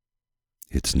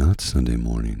It's not Sunday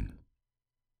morning,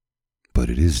 but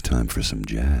it is time for some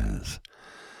jazz.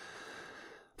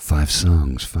 5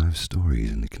 songs, 5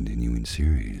 stories in the continuing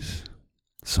series.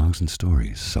 Songs and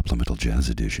Stories, Supplemental Jazz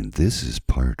Edition. This is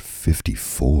part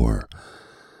 54.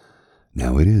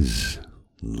 Now it is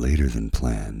later than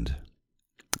planned.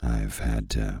 I've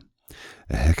had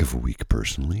a heck of a week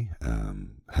personally.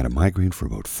 Had a migraine for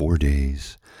about 4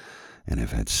 days, and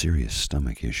I've had serious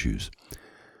stomach issues.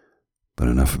 But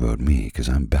enough about me, because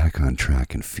I'm back on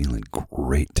track and feeling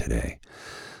great today.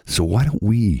 So why don't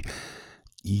we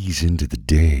ease into the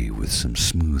day with some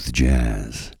smooth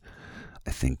jazz?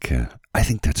 I think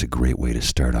that's a great way to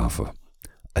start off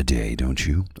a day, don't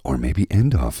you? Or maybe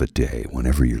end off a day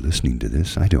whenever you're listening to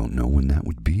this. I don't know when that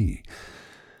would be.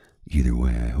 Either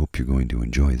way, I hope you're going to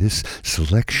enjoy this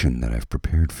selection that I've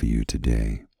prepared for you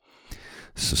today.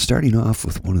 So starting off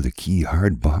with one of the key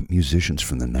hard bop musicians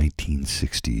from the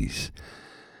 1960s.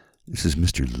 This is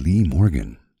Mr. Lee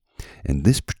Morgan. And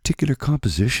this particular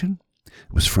composition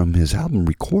was from his album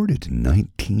recorded in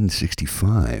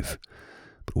 1965,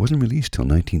 but it wasn't released till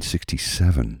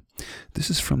 1967. This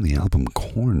is from the album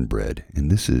Cornbread, and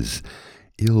this is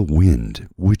Ill Wind,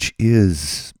 which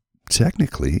is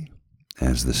technically,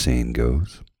 as the saying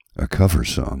goes, a cover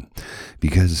song,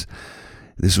 because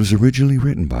this was originally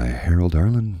written by Harold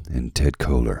Arlen and Ted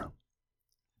Koehler.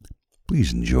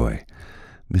 Please enjoy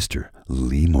Mr.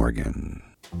 Lee Morgan.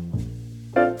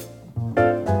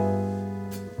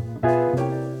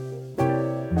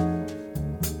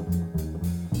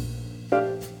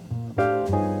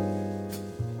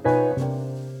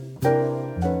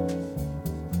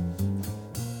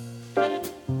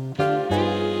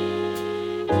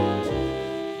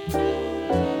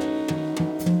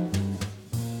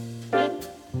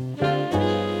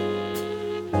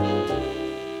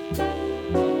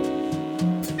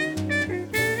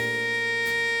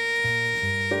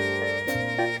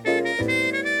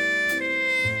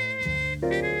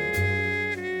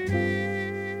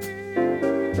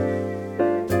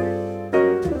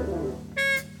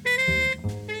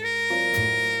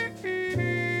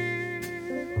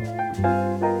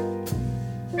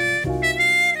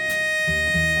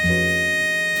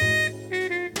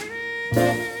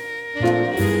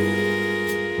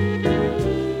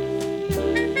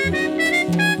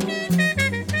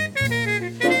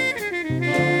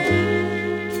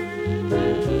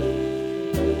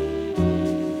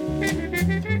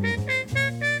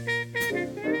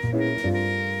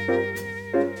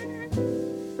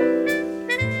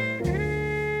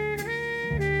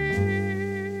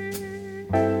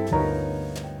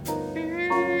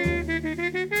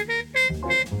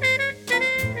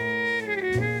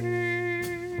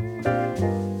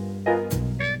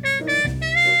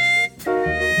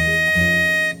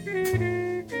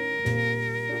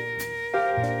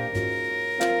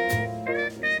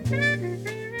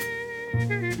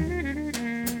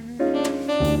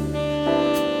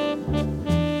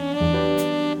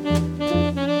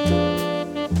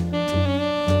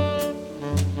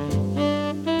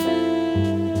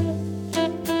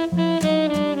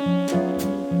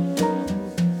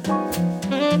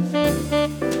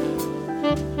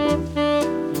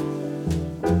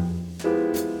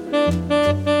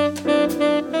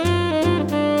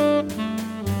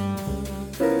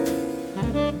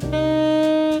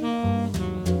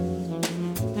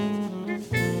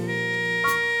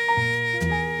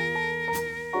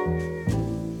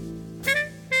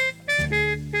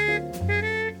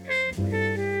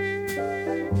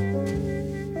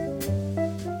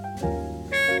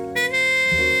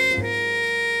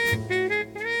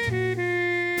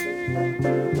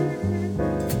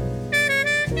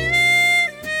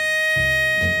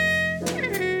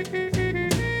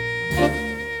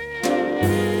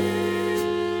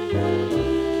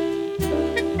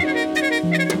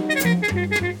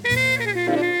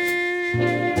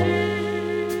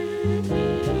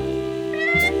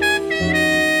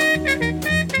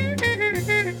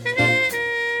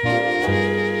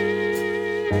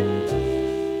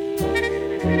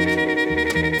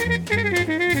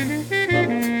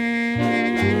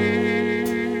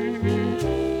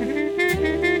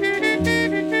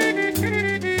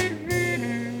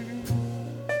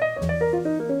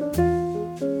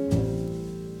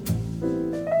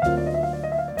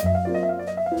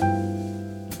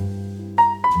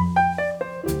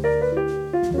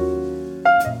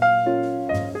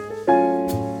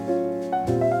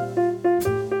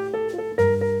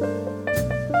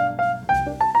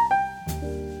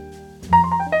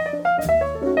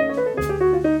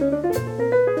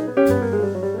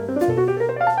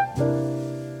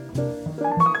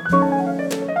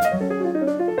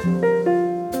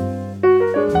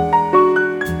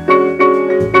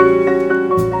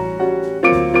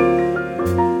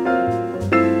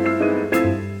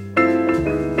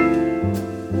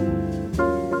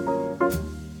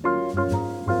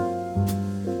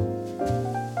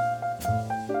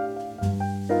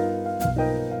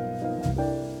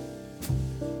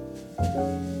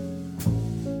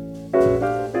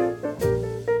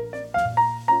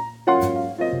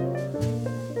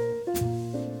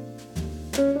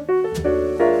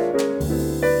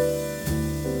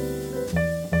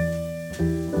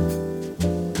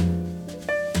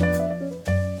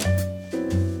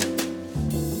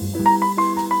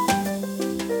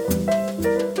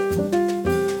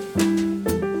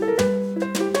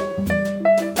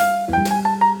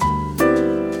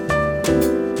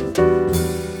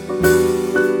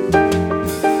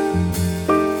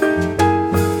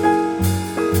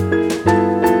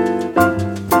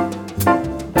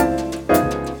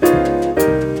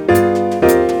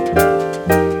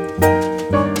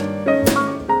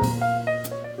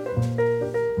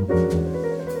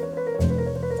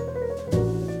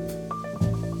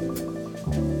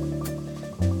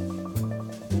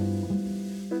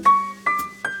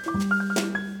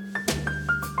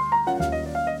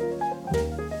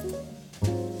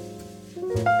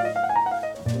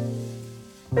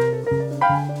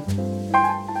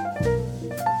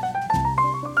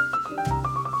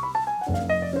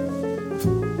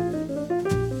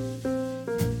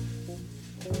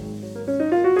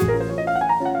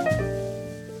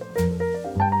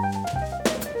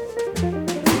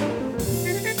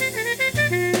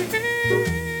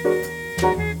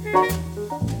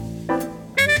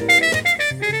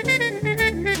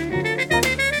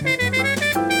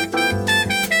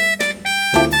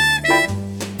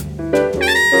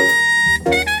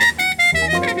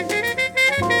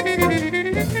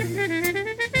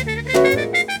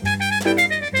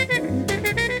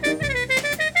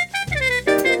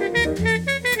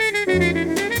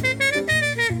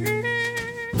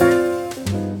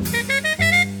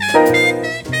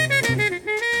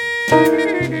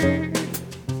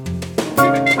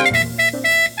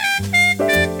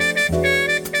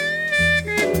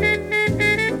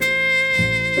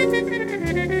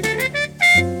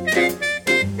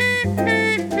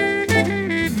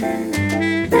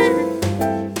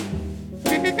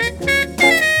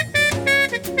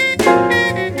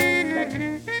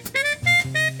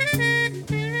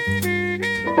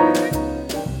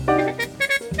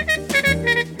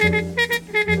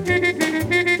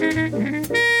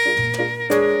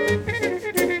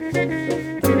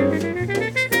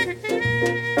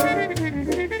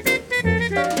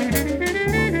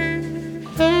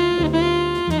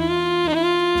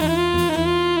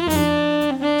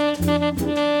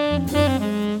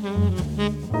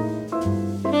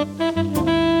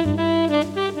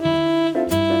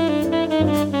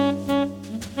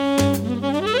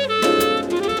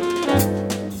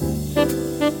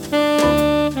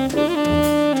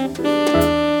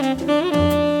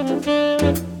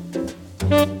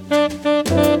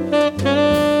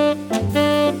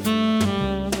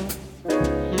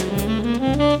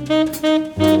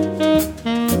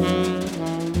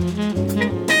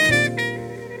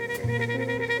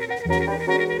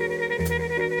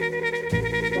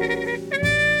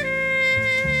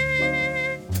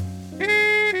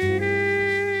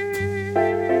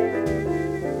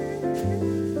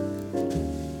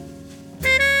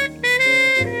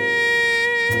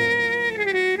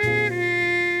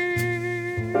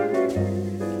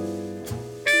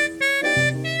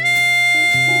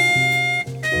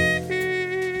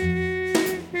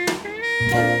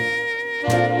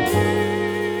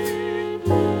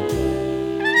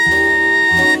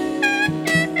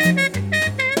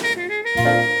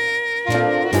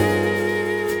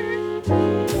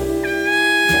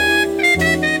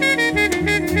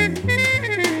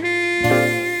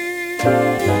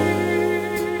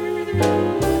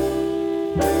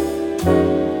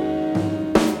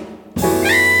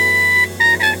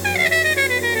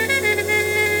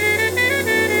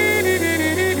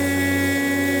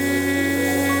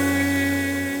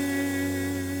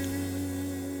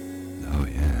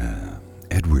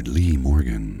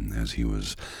 He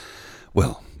was,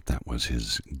 well, that was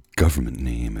his government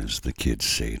name, as the kids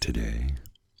say today.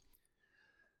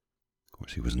 Of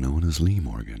course, he was known as Lee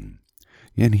Morgan,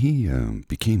 and he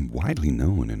became widely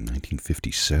known in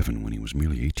 1957 when he was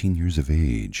merely 18 years of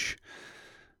age,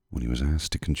 when he was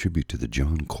asked to contribute to the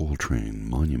John Coltrane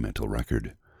monumental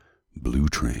record, Blue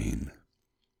Train.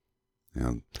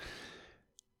 Now,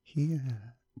 he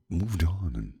moved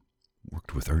on and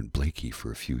worked with Art Blakey for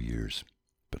a few years,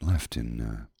 but left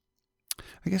in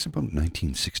I guess about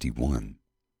 1961.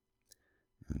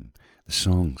 And the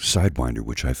song Sidewinder,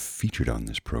 which I've featured on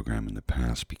this program in the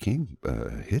past, became a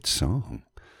hit song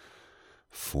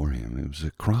for him. It was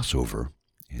a crossover.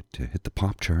 It hit the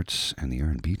pop charts and the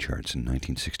R&B charts in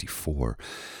 1964.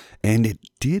 And it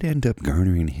did end up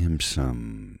garnering him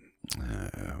some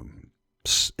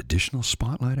additional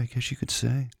spotlight, I guess you could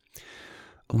say,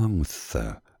 along with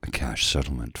a cash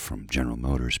settlement from General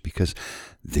Motors, because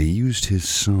they used his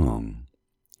song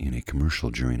in a commercial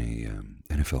during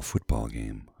a NFL football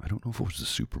game. I don't know if it was the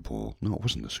Super Bowl. No, it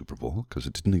wasn't the Super Bowl, because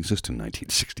it didn't exist in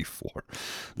 1964.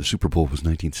 The Super Bowl was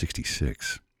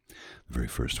 1966, the very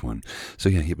first one. So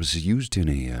yeah, it was used in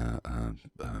a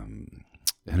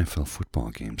NFL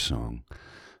football game song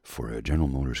for a General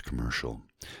Motors commercial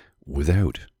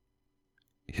without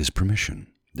his permission.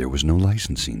 There was no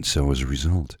licensing, so as a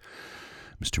result,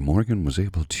 Mr. Morgan was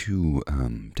able to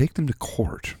take them to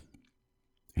court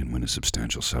and win a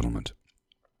substantial settlement.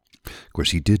 Of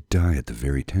course, he did die at the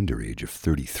very tender age of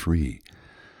 33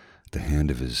 at the hand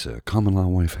of his common-law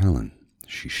wife, Helen.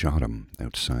 She shot him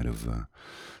outside of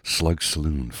Slug's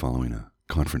Saloon following a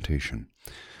confrontation.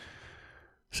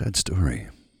 Sad story.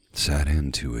 sad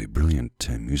end to a brilliant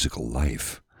musical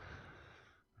life.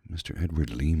 Mr.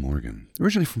 Edward Lee Morgan,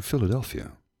 originally from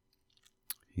Philadelphia.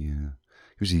 He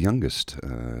was the youngest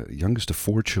of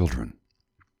 4 children.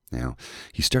 Now,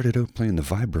 he started out playing the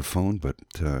vibraphone, but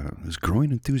his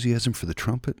growing enthusiasm for the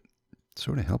trumpet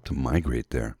sort of helped him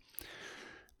migrate there.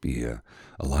 Be a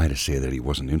lie to say that he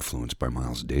wasn't influenced by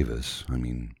Miles Davis. I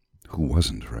mean, who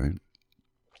wasn't, right?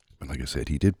 But like I said,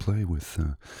 he did play with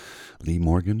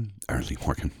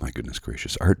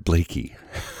Art Blakey.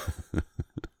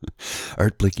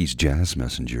 Art Blakey's Jazz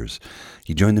Messengers.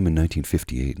 He joined them in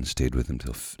 1958 and stayed with them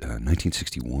until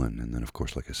 1961. And then, of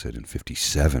course, like I said, in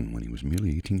 57, when he was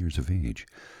merely 18 years of age,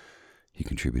 he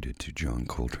contributed to John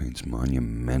Coltrane's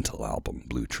monumental album,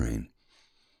 Blue Train.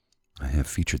 I have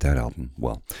featured that album,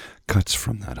 well, cuts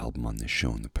from that album on this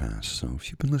show in the past, so if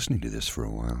you've been listening to this for a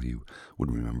while, you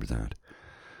would remember that.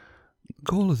 The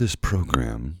goal of this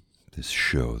program, this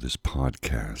show, this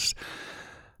podcast,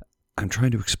 I'm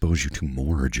trying to expose you to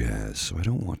more jazz, so I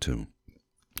don't want to,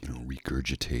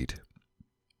 regurgitate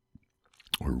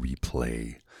or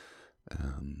replay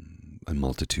a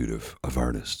multitude of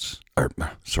artists, a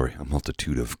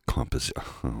multitude of compositions.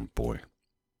 Oh boy.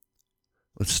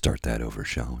 Let's start that over,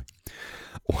 shall we?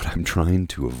 What I'm trying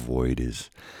to avoid is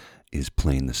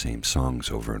playing the same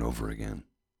songs over and over again.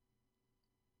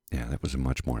 Yeah, that was a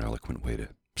much more eloquent way to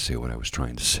say what I was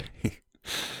trying to say.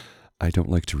 I don't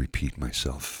like to repeat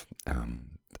myself.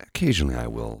 Occasionally I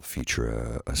will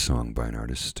feature a song by an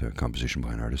artist, a composition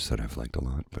by an artist that I've liked a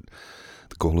lot, but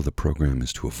the goal of the program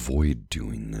is to avoid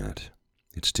doing that.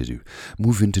 It's to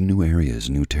move into new areas,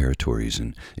 new territories,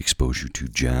 and expose you to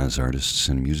jazz artists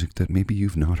and music that maybe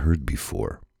you've not heard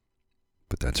before.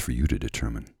 But that's for you to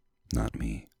determine, not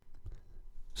me.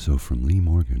 So from Lee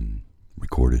Morgan,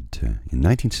 recorded in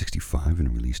 1965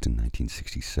 and released in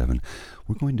 1967,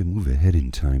 we're going to move ahead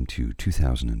in time to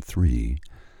 2003.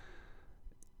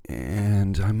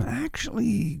 And I'm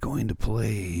actually going to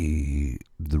play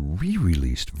the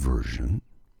re-released version,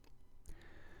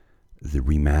 the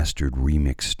remastered,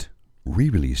 remixed,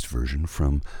 re-released version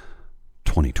from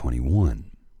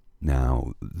 2021.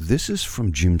 Now, this is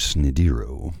from Jim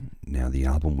Snidero. Now, the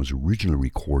album was originally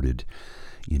recorded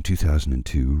in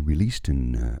 2002,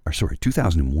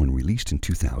 2001, released in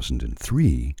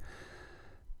 2003,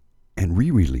 and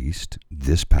re-released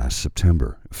this past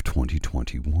September of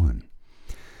 2021.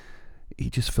 He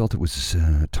just felt it was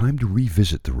time to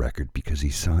revisit the record because he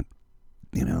thought,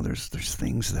 there's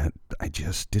things that I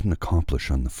just didn't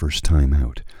accomplish on the first time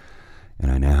out,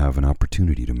 and I now have an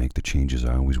opportunity to make the changes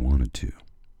I always wanted to.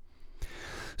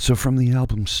 So from the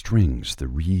album Strings, the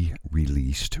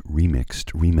re-released,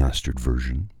 remixed, remastered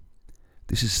version,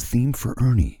 this is Theme for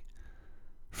Ernie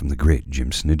from the great Jim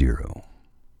Snidero.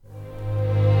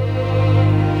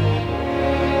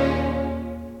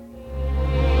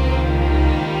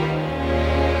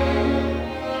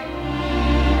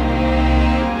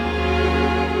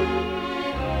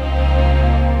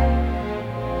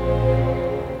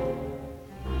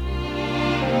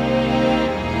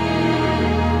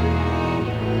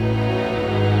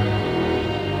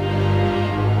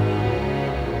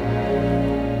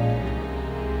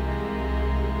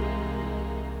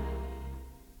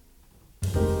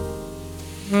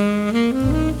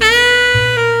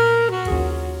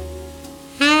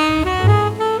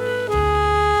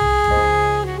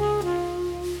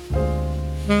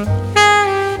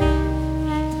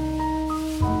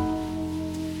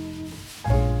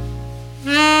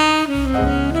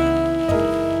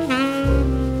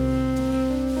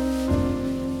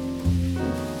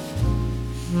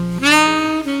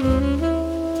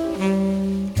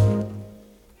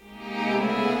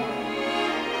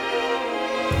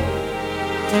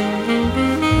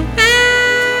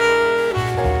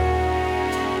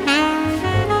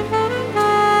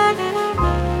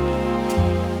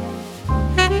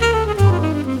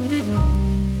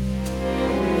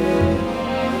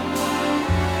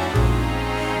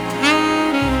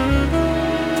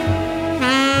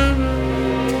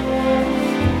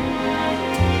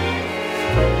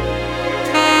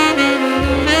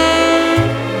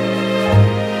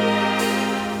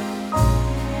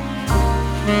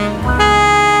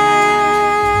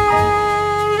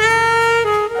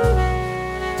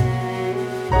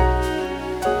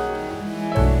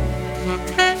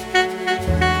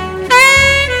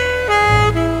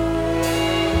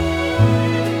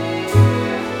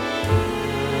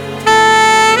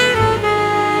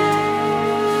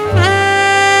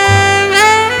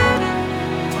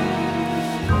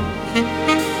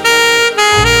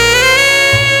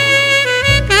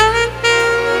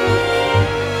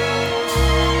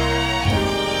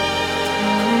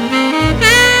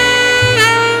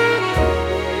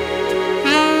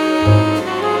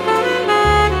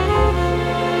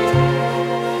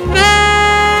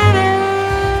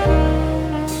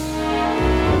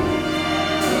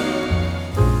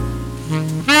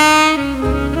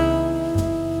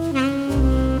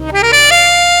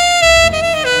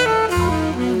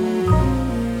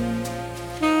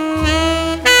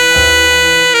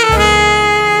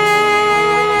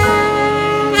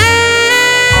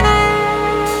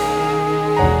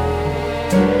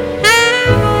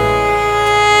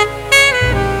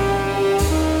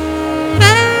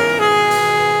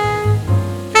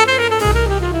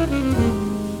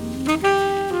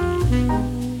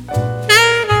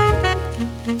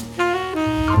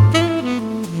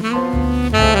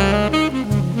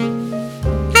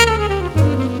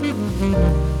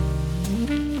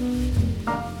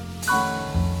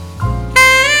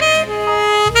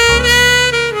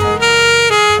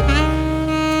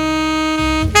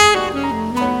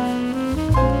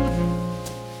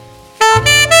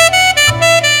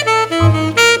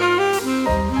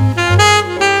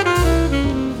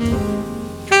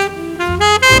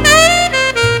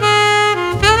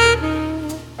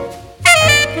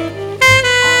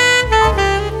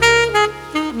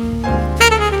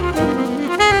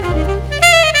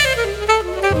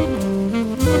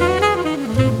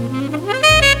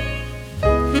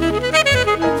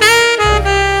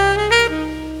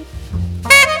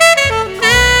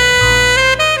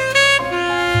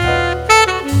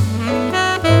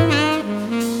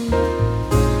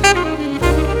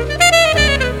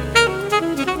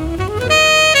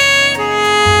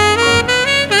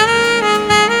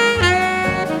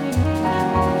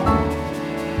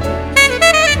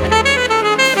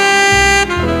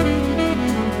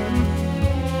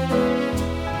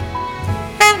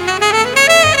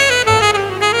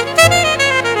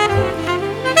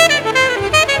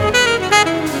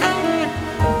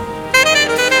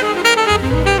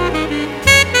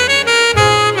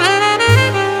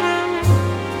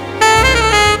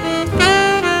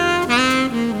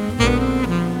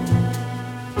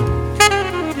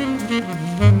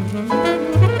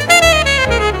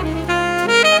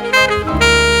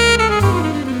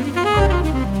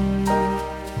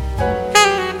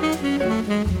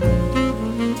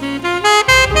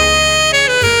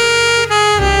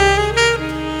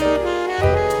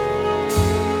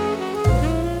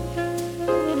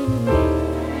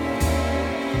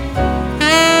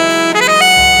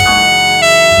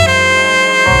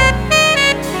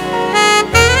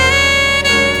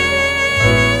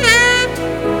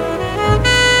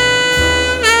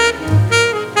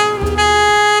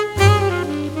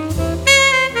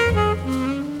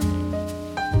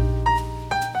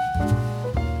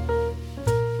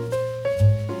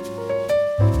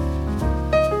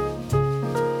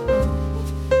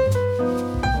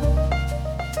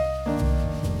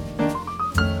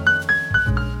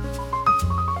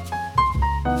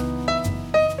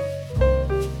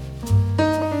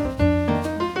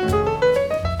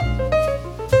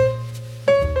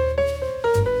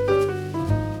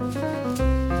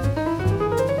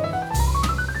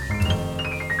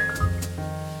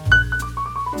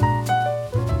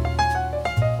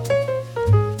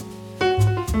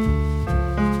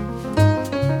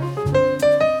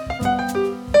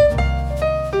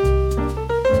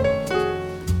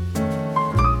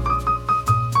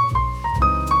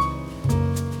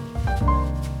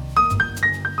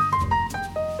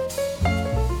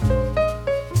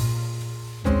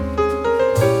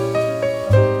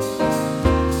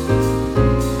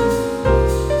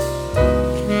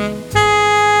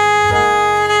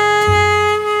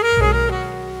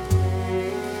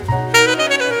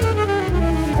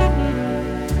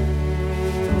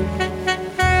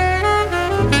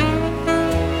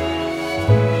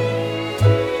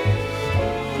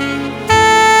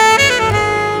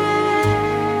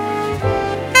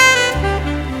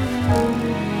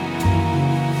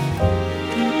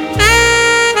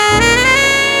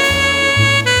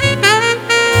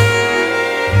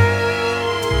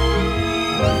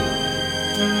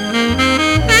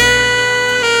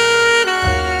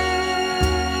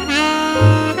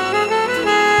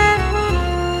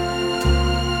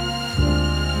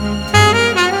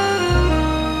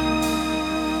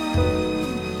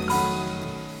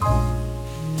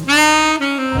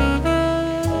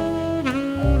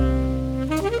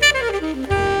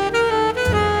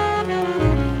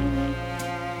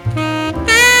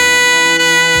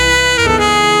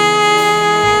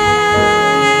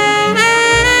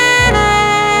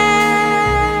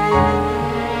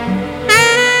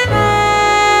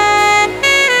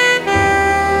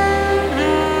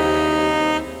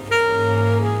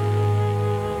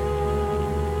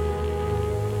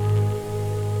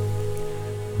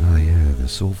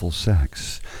 soulful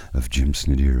sax of Jim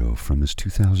Snidero from his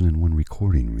 2001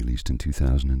 recording released in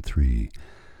 2003,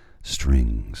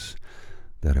 Strings.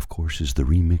 That, of course, is the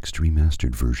remixed,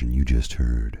 remastered version you just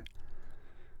heard.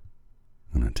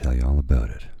 I'm going to tell you all about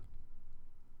it.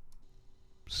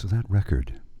 So that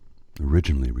record,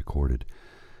 originally recorded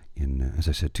in, as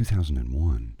I said,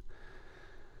 2001.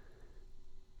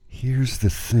 Here's the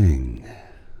thing.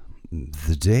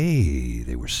 The day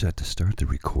they were set to start the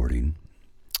recording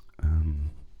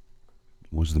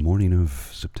was the morning of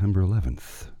September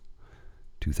 11th,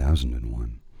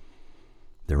 2001.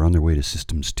 They're on their way to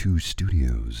Systems 2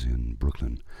 Studios in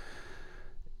Brooklyn.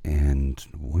 And,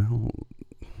 well,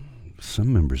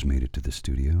 some members made it to the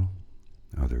studio.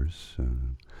 Others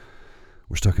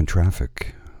were stuck in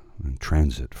traffic and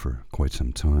transit for quite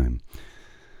some time.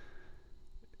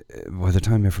 By the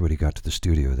time everybody got to the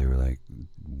studio, they were like,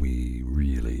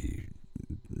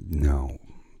 no,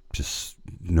 just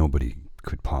nobody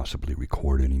could possibly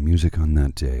record any music on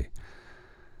that day.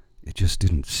 It just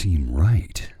didn't seem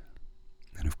right.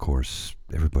 And of course,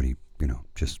 everybody,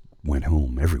 just went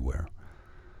home everywhere.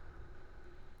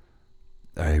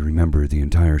 I remember the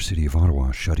entire city of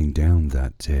Ottawa shutting down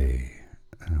that day.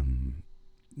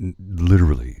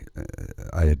 Literally,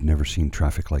 I had never seen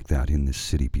traffic like that in this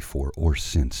city before or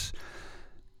since.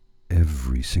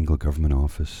 Every single government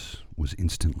office was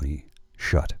instantly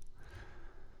shut.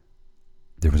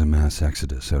 There was a mass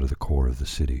exodus out of the core of the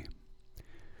city.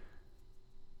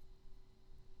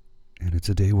 And it's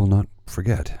a day we'll not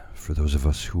forget for those of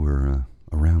us who were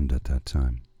around at that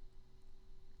time.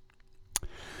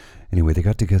 Anyway, they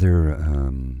got together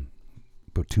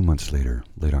about 2 months later,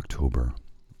 late October.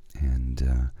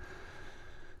 And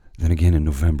then again in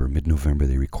November, mid-November,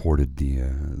 they recorded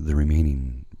the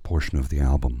remaining portion of the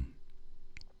album.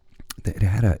 It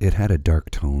had a dark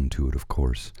tone to it, of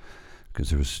course, because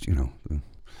there was,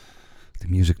 the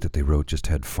music that they wrote just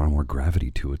had far more gravity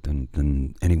to it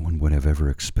than anyone would have ever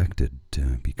expected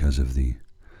because of the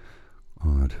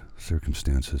odd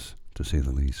circumstances, to say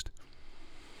the least.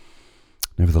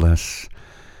 Nevertheless,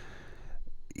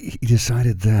 he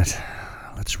decided that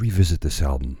let's revisit this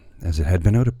album, as it had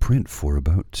been out of print for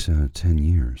about 10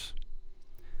 years.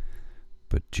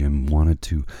 But Jim wanted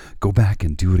to go back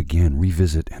and do it again,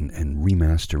 revisit and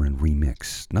remaster and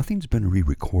remix. Nothing's been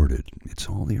re-recorded. It's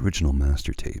all the original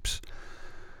master tapes.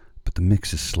 But the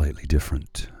mix is slightly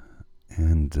different.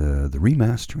 And the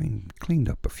remastering cleaned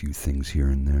up a few things here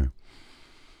and there.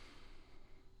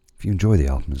 If you enjoy the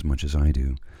album as much as I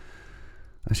do,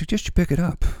 I suggest you pick it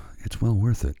up. It's well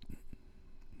worth it.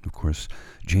 Of course,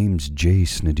 James J.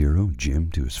 Snidero,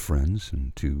 Jim to his friends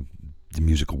and to the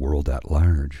musical world at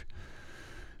large,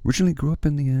 originally grew up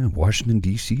in the Washington,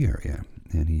 D.C. area,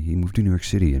 and he moved to New York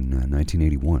City in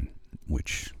 1981,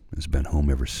 which has been home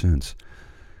ever since.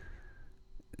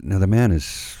 Now, the man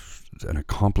is an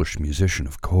accomplished musician,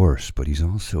 of course, but he's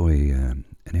also an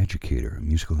educator, a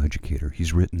musical educator.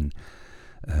 He's written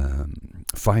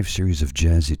 5 series of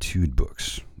jazz etude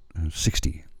books,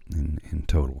 60 in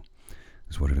total,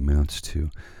 is what it amounts to.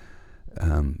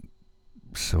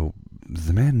 So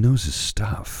the man knows his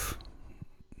stuff.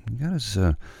 He got his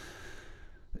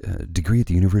degree at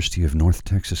the University of North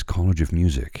Texas College of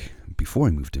Music before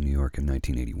he moved to New York in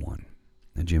 1981.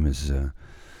 And Jim is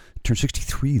turned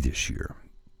 63 this year,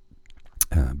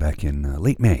 back in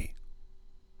late May.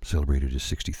 Celebrated his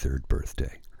 63rd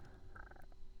birthday.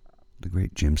 The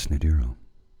great Jim Snidero.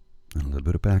 And a little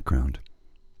bit of background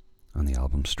on the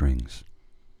album Strings.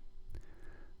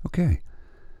 Okay,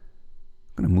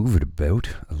 I'm going to move it about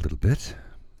a little bit,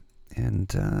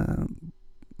 and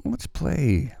let's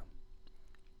play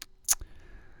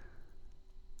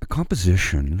a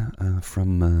composition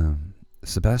from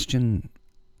Sebastian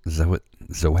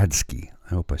Zawadzki. I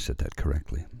hope I said that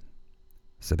correctly.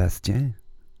 Sebastian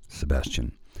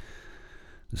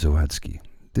Zawadzki.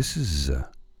 This is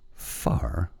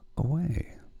Far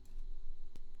Away.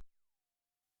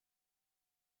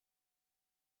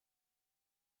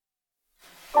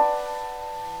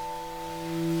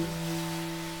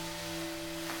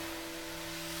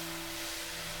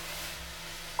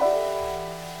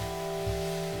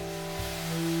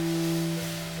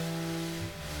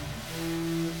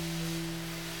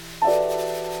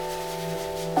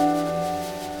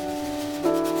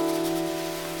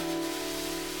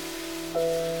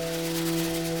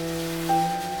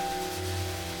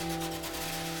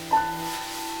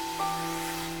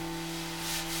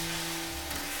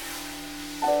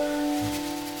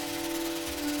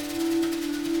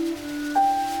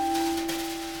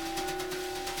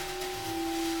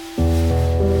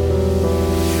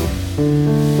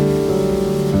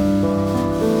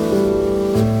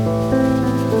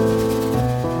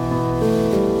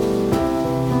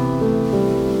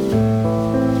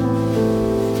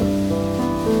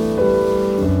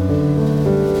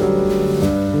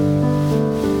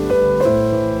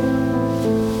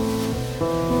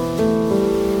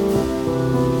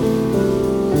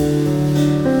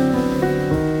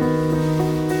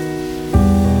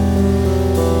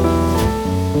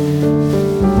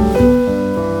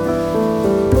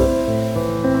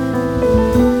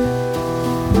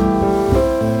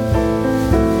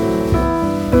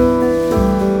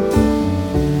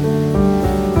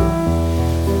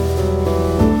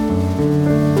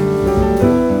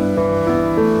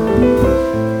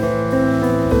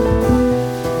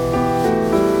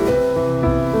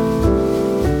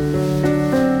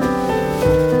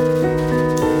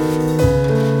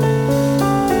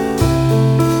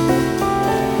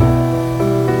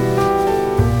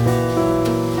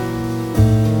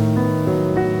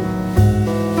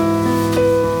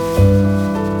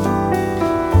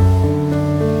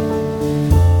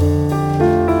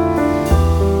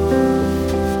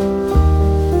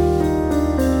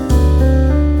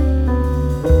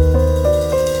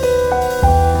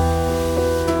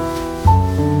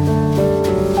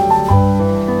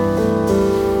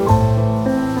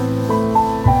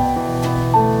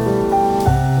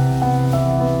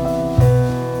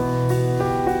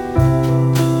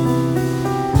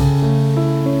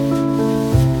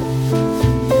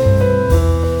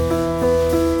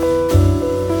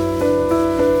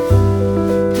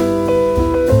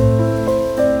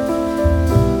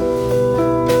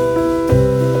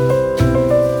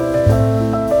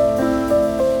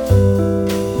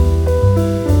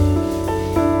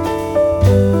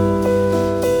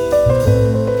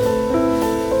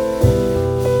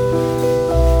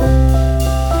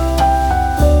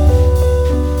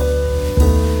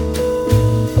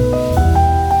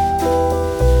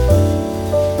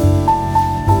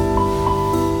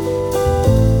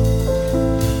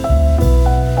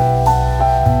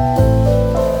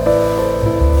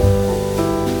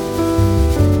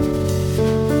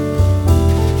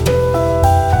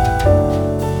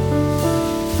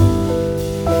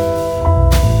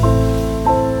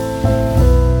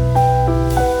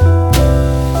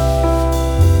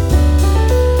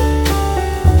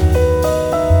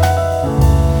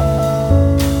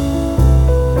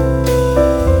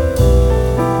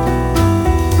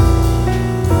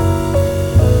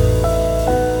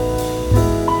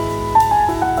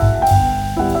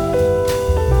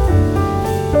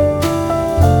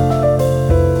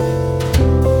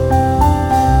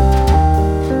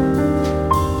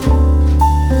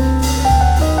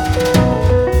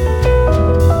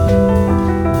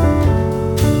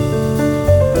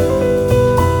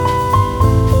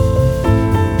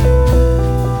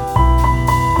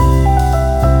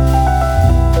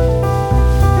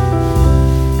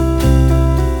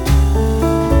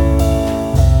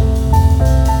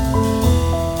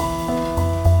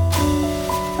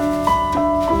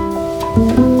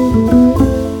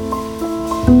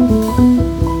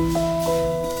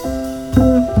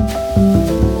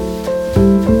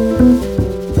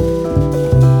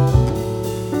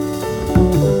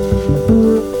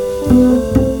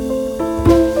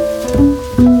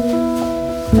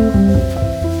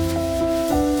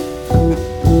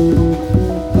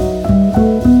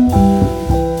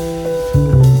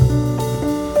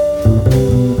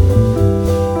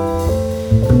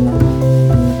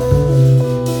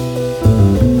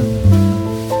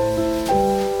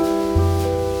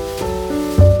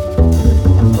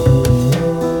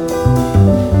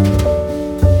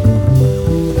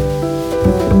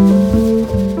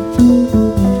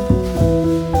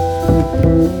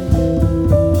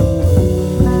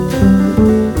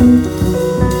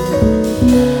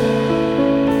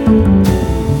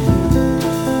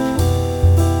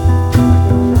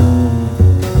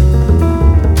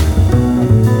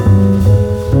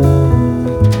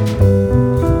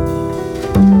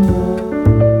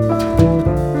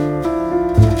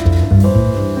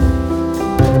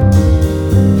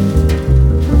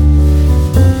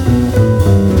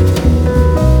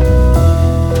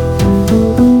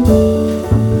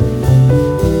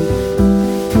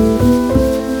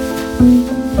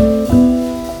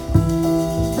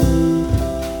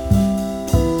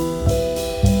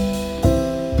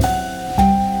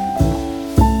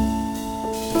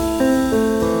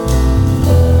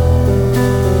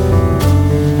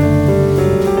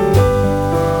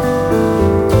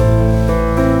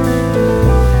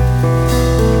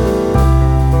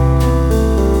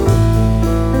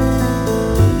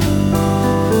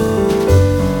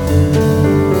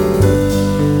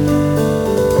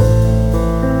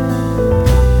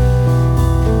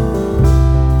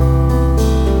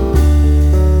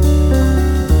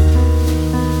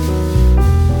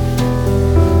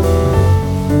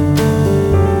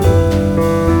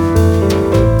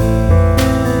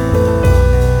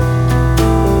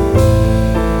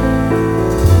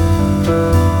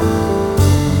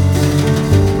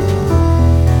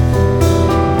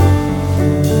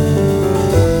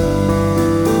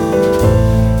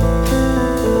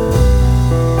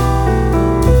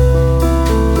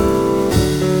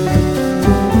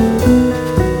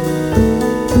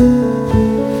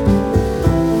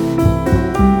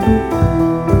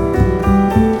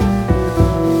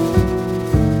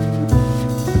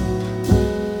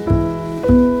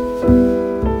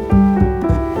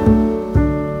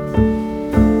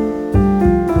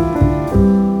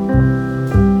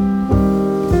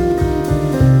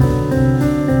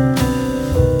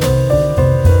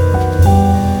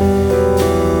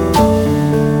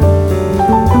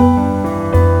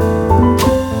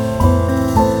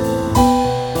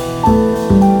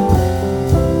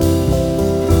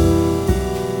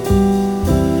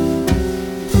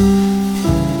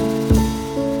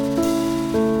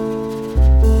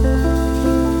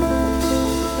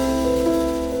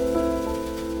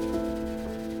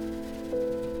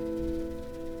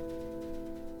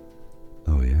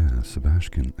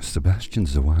 Sebastian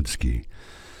Zawadzki,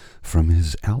 from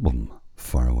his album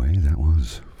Far Away. That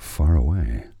was Far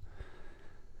Away.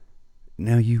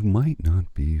 Now, you might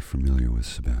not be familiar with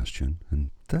Sebastian,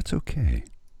 and that's okay.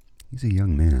 He's a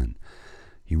young man.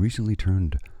 He recently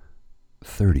turned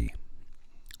 30.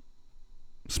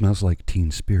 Smells Like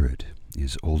Teen Spirit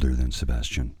is older than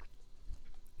Sebastian.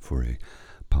 For a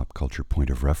pop culture point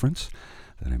of reference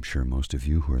that I'm sure most of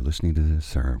you who are listening to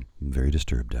this are very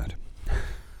disturbed at.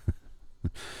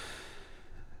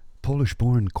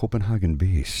 Polish-born,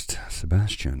 Copenhagen-based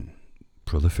Sebastian,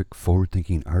 prolific,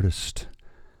 forward-thinking artist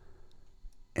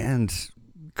and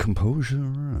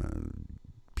composer.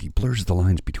 He blurs the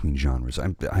lines between genres.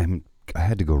 I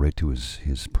had to go right to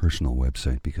his personal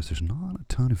website because there's not a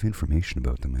ton of information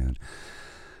about the man.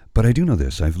 But I do know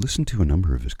this. I've listened to a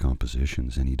number of his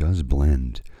compositions, and he does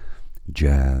blend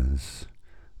jazz,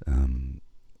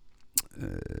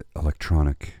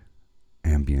 electronic,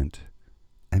 ambient,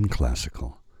 and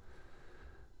classical.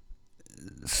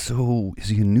 So, is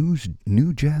he a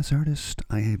new jazz artist?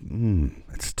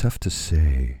 It's tough to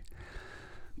say,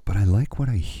 but I like what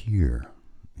I hear.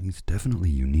 He's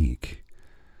definitely unique.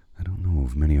 I don't know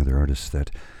of many other artists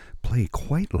that play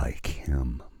quite like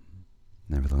him.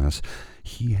 Nevertheless,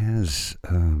 he has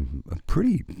a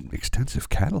pretty extensive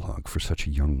catalog for such a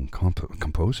young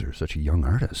composer, such a young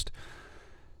artist.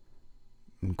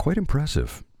 Quite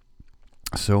impressive.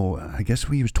 So I guess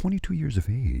when he was 22 years of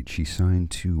age, he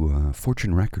signed to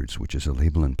Fortune Records, which is a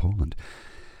label in Poland.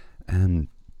 And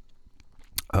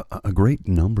a great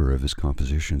number of his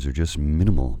compositions are just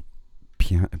minimal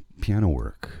piano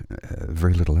work,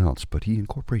 very little else. But he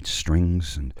incorporates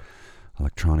strings and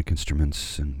electronic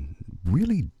instruments and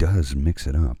really does mix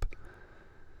it up.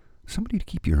 Somebody to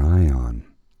keep your eye on.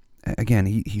 Again,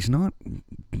 he's not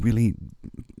really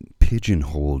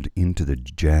pigeonholed into the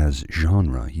jazz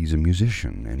genre. He's a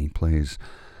musician, and he plays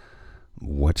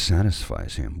what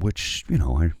satisfies him, which,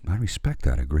 I respect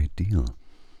that a great deal.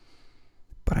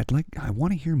 But I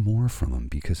want to hear more from him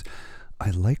because I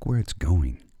like where it's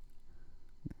going.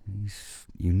 He's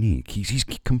unique. He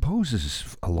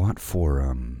composes a lot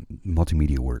for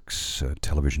multimedia works,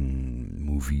 television,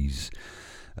 movies.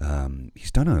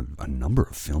 He's done a number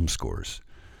of film scores.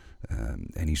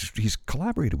 And he's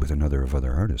collaborated with another of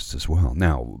other artists as well.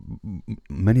 Now,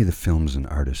 many of the films and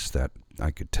artists that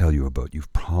I could tell you about,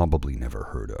 you've probably never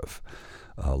heard of.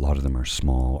 A lot of them are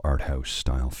small art house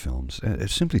style films.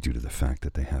 It's simply due to the fact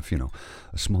that they have,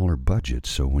 a smaller budget.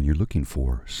 So when you're looking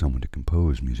for someone to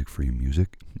compose music for your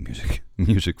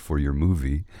music for your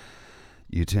movie,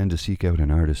 you tend to seek out an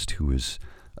artist who is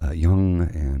young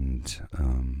and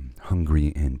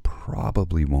hungry and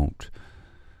probably won't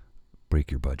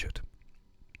break your budget.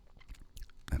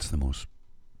 That's the most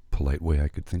polite way I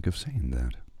could think of saying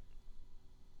that.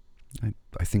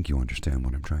 I think you understand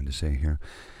what I'm trying to say here.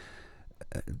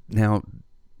 Now,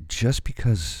 just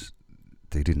because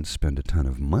they didn't spend a ton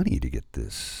of money to get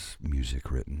this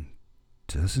music written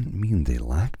doesn't mean they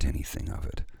lacked anything of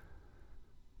it.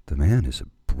 The man is a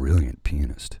brilliant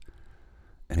pianist.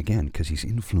 And again, because he's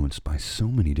influenced by so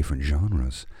many different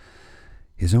genres,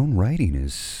 his own writing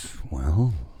is,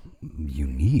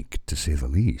 unique, to say the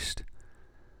least.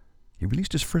 He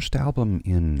released his first album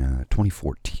in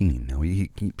 2014. Now, he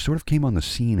sort of came on the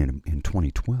scene in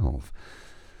 2012.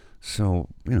 So,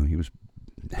 he was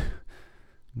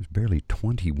barely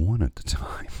 21 at the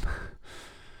time.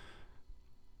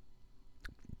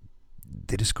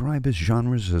 They describe his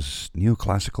genres as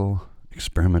neoclassical,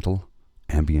 experimental,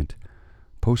 ambient,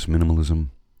 post-minimalism,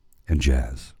 and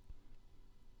jazz.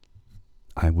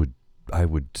 I would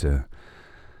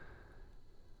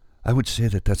say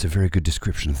that that's a very good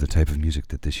description of the type of music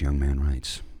that this young man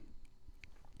writes.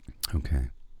 Okay.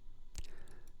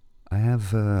 I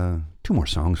have 2 more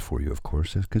songs for you, of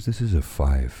course, because this is a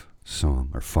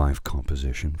 5-song or 5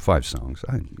 composition, 5 songs.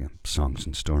 Songs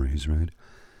and stories, right?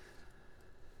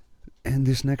 And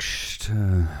this next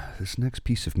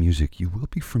piece of music, you will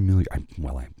be familiar. I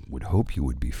would hope you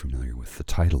would be familiar with the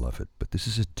title of it, but this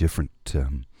is a different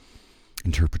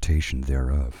interpretation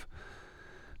thereof.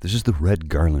 This is the Red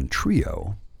Garland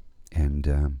Trio,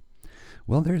 and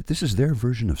this is their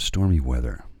version of Stormy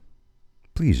Weather.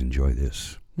 Please enjoy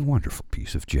this wonderful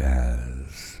piece of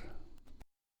jazz.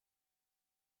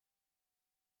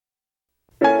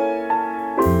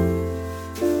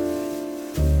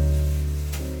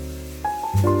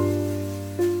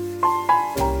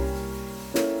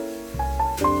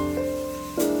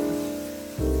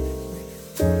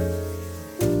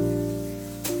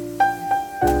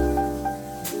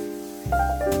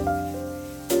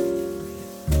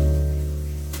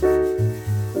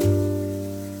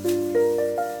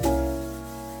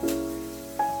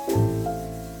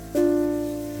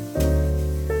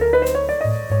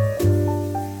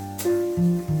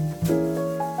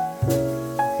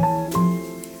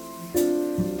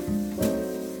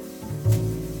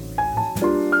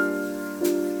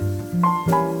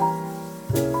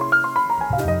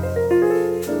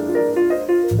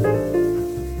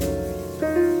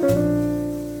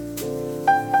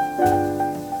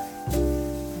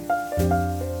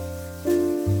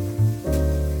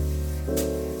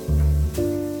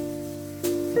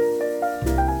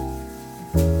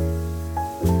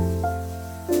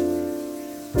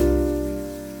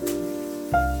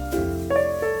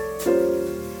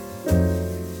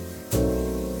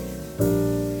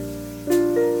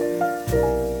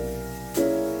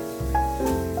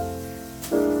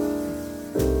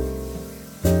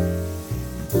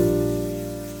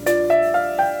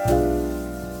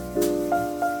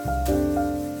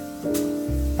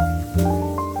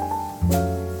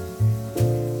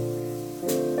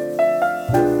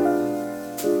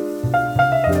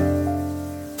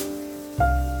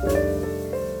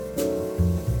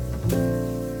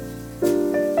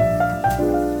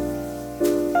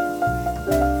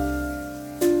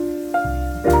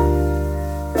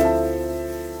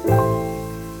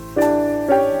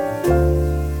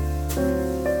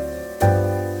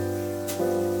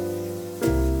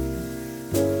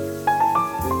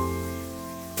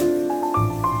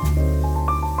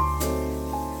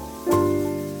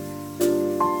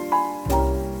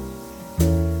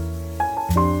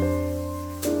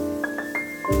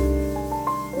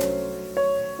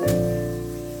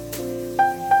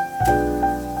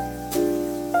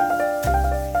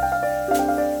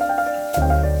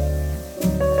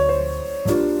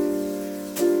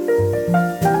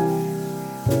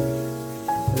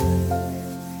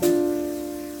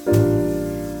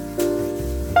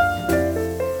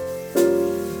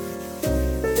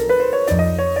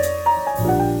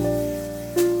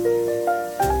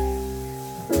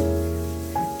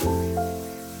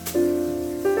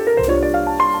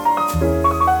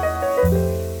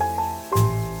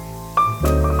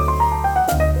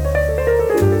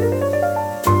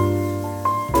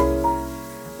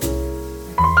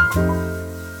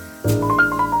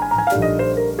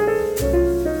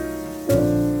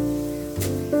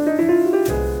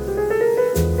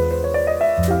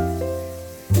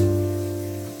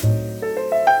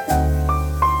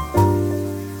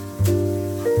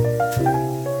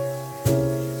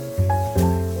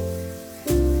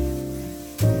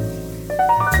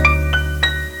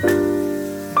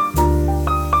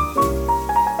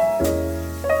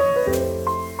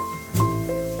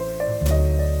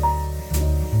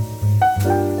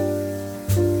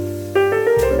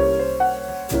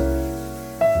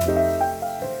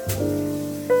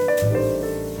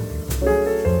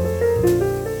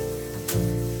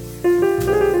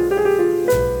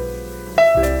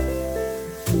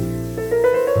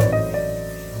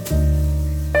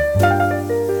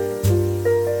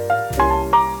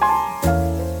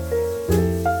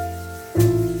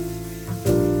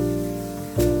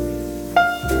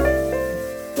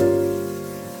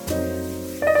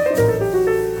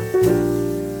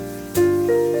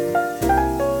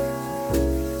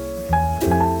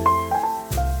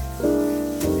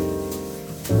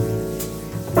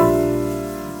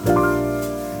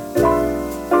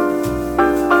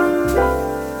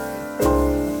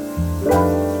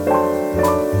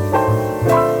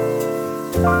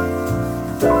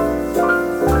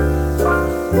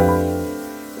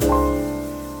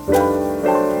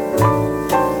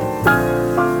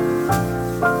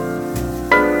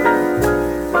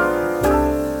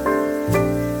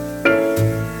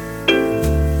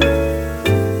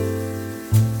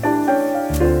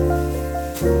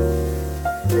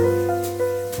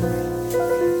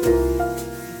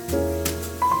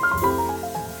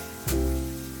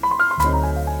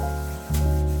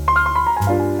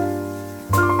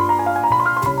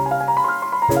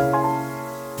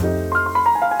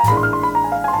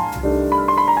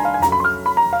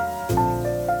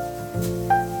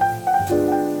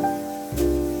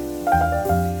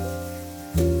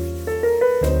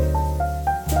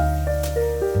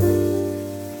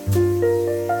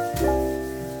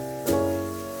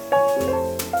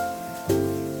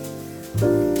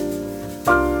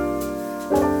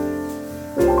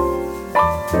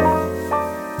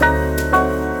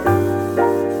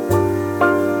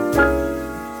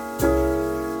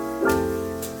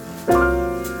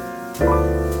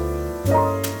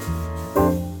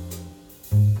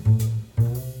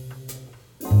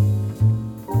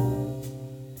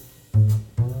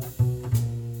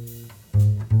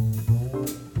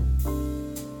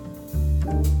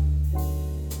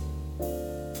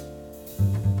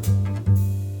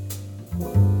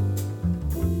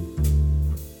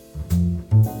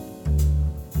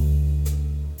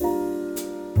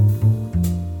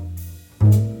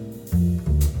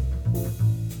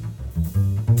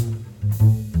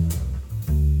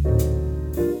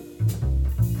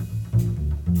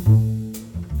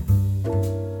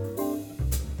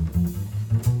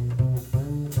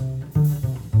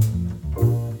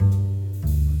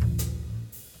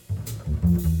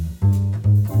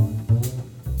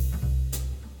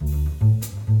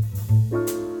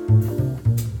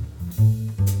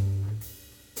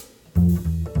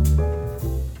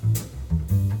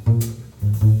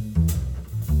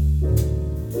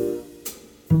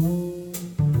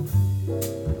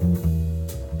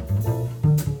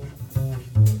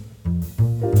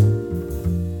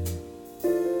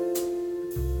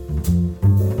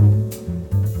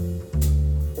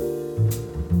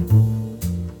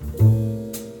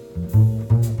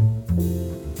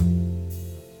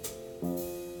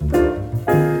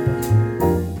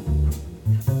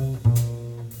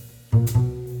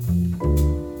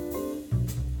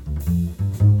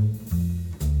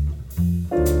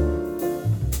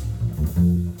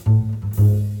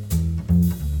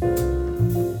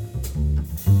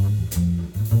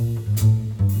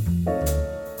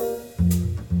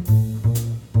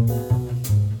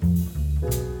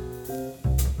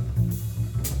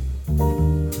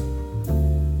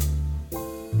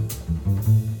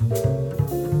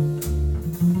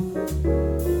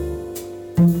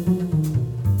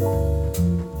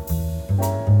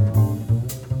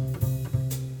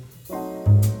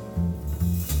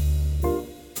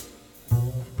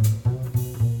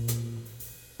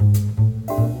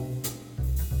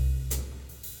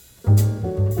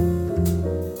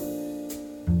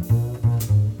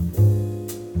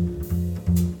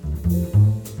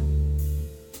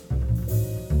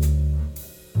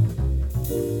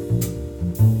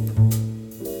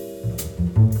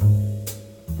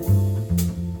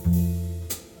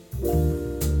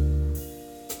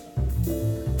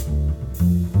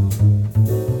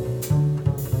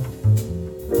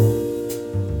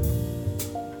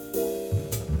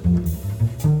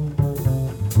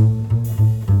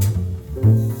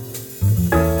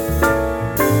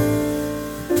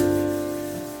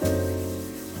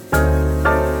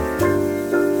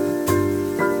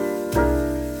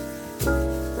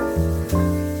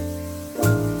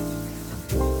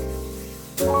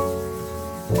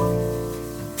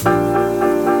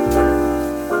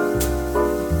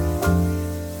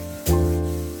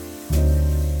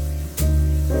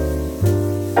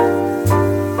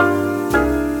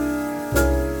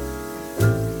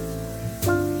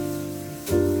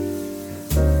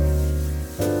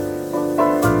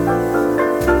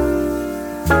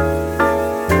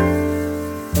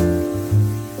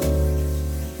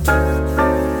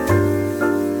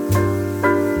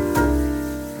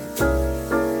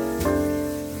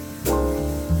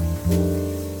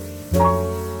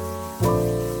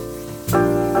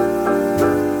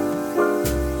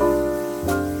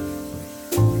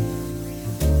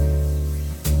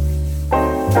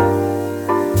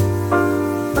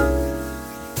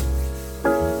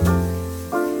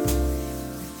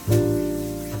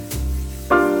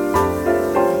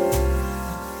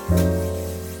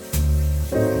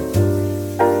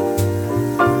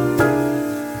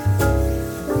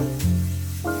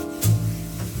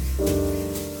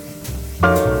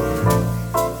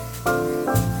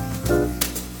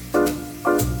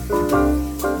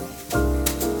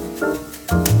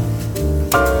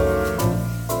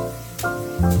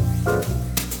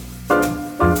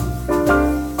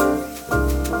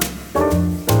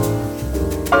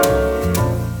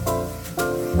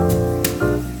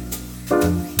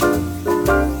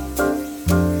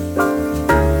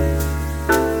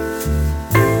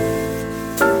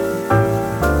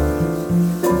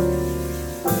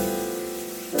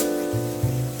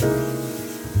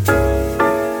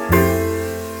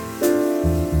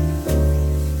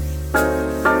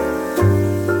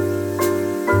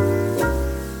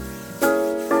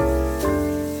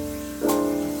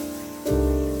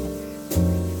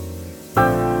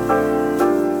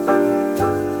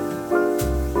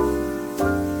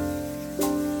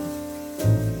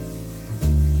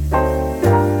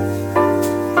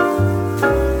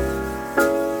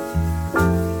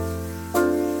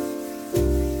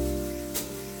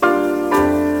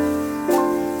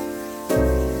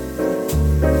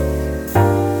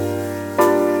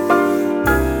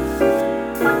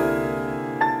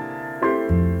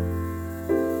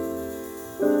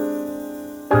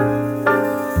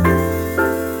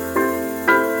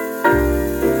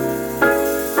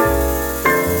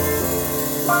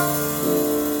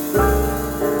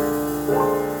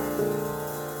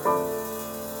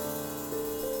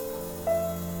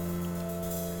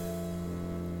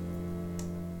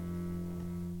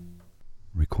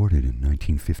 recorded in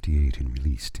 1958 and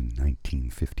released in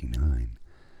 1959.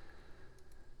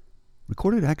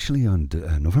 Recorded actually on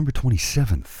November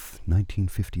 27th,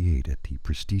 1958 at the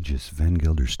prestigious Van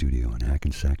Gelder Studio in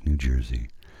Hackensack, New Jersey.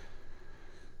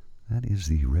 That is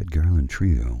the Red Garland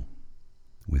Trio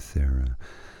with their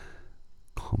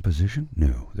composition?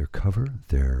 No, their cover,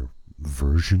 their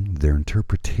version, their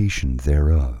interpretation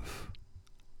thereof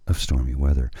of Stormy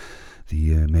Weather.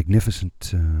 The magnificent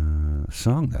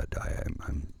song that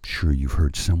I'm sure you've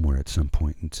heard somewhere at some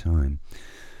point in time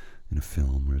in a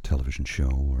film or a television show,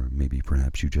 or maybe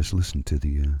perhaps you just listened to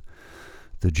the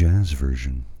jazz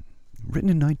version. Written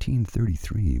in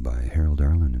 1933 by Harold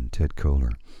Arlen and Ted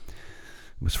Koehler.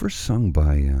 It was first sung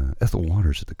by Ethel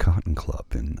Waters at the Cotton Club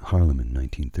in Harlem in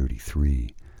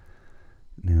 1933.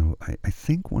 Now, I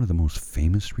think one of the most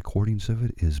famous recordings of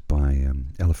it is by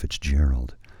Ella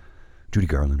Fitzgerald. Judy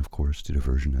Garland, of course, did a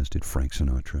version, as did Frank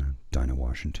Sinatra, Dinah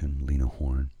Washington, Lena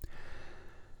Horne.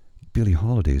 Billie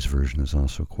Holiday's version is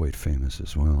also quite famous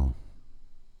as well.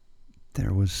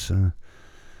 There was,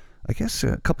 I guess,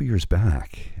 a couple years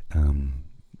back,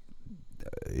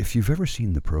 if you've ever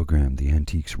seen the program The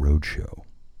Antiques Roadshow,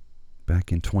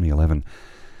 back in 2011,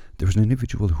 there was an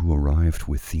individual who arrived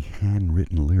with the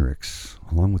handwritten lyrics,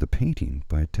 along with a painting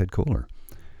by Ted Koehler.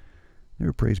 They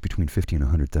were praised between $50,000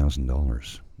 and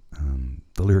 $100,000.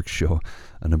 The lyrics show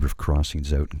a number of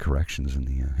crossings out and corrections in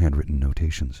the handwritten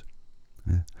notations.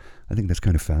 I think that's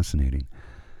kind of fascinating.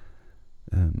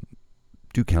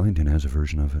 Duke Ellington has a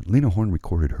version of it. Lena Horne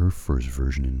recorded her first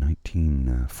version in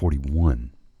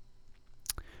 1941,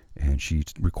 and she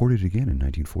recorded it again in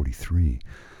 1943.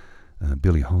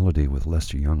 Billie Holiday with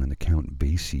Lester Young and the Count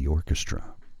Basie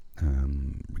Orchestra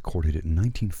recorded it in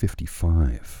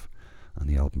 1955 on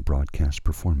the album Broadcast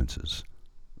Performances,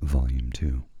 Volume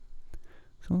 2.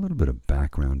 So a little bit of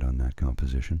background on that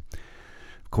composition.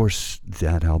 Of course,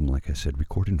 that album, like I said,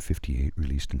 recorded in 58,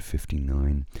 released in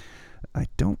 59. I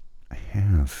don't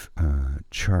have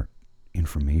chart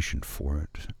information for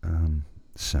it,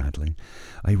 sadly.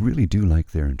 I really do like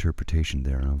their interpretation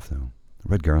thereof, though.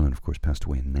 Red Garland, of course, passed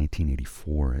away in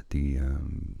 1984 at the,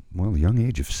 young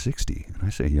age of 60. And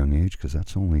I say young age because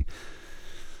that's only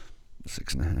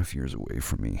 6.5 years away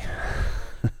from me.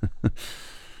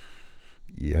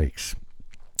 Yikes.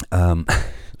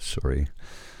 Sorry.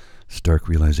 Stark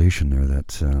realization there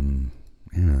that,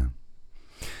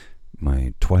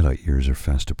 my twilight years are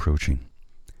fast approaching.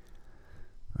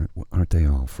 Aren't they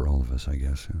all, for all of us, I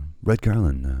guess? Red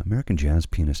Garland, American jazz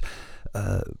pianist,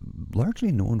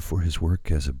 largely known for his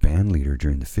work as a band leader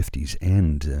during the 50s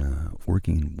and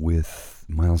working with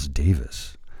Miles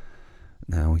Davis.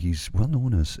 Now, he's well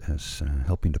known as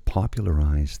helping to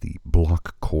popularize the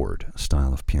block chord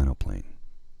style of piano playing.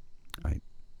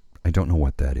 I don't know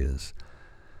what that is.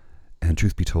 And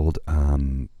truth be told,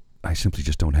 I simply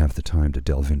just don't have the time to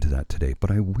delve into that today, but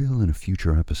I will in a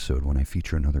future episode when I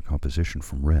feature another composition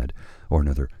from Red, or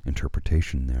another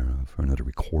interpretation thereof, or another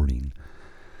recording.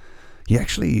 He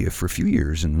actually, for a few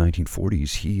years in the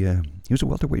 1940s, he was a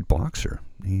welterweight boxer.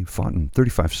 He fought in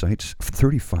 35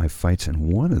 fights,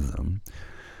 and one of them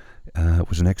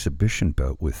was an exhibition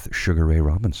bout with Sugar Ray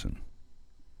Robinson.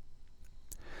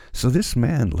 So this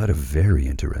man led a very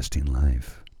interesting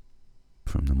life.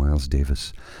 From the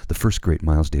first great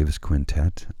Miles Davis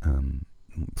quintet,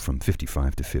 from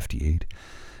 55 to 58.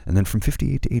 And then from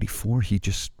 58 to 84, he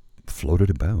just floated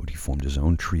about. He formed his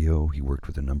own trio. He worked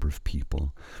with a number of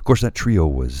people. Of course, that trio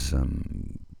was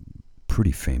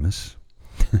pretty famous.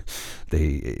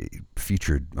 They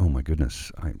featured, oh my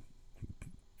goodness,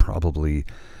 probably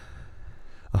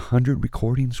 100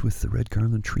 recordings with the Red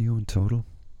Garland Trio in total.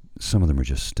 Some of them are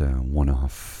just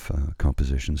one-off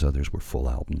compositions. Others were full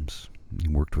albums. He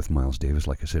worked with Miles Davis,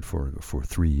 like I said, for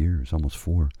 3 years, almost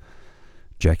 4.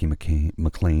 Jackie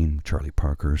McLean, Charlie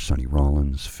Parker, Sonny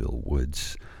Rollins, Phil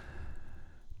Woods,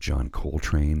 John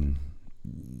Coltrane.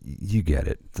 You get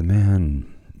it. The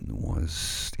man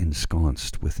was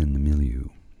ensconced within the milieu,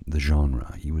 the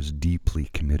genre. He was deeply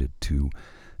committed to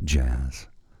jazz.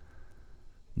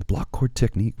 The block chord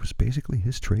technique was basically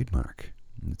his trademark.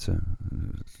 It's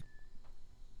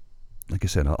like I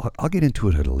said, I'll get into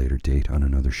it at a later date on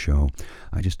another show.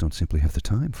 I just don't simply have the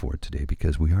time for it today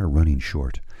because we are running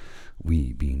short.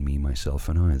 We, being me, myself,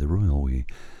 and I, the Royal We.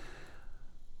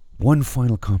 One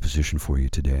final composition for you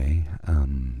today.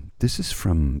 This is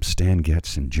from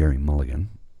StanGetz and Gerry Mulligan.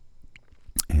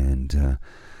 And,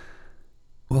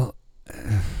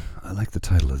 I like the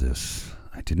title of this.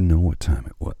 I didn't know what time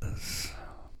it was.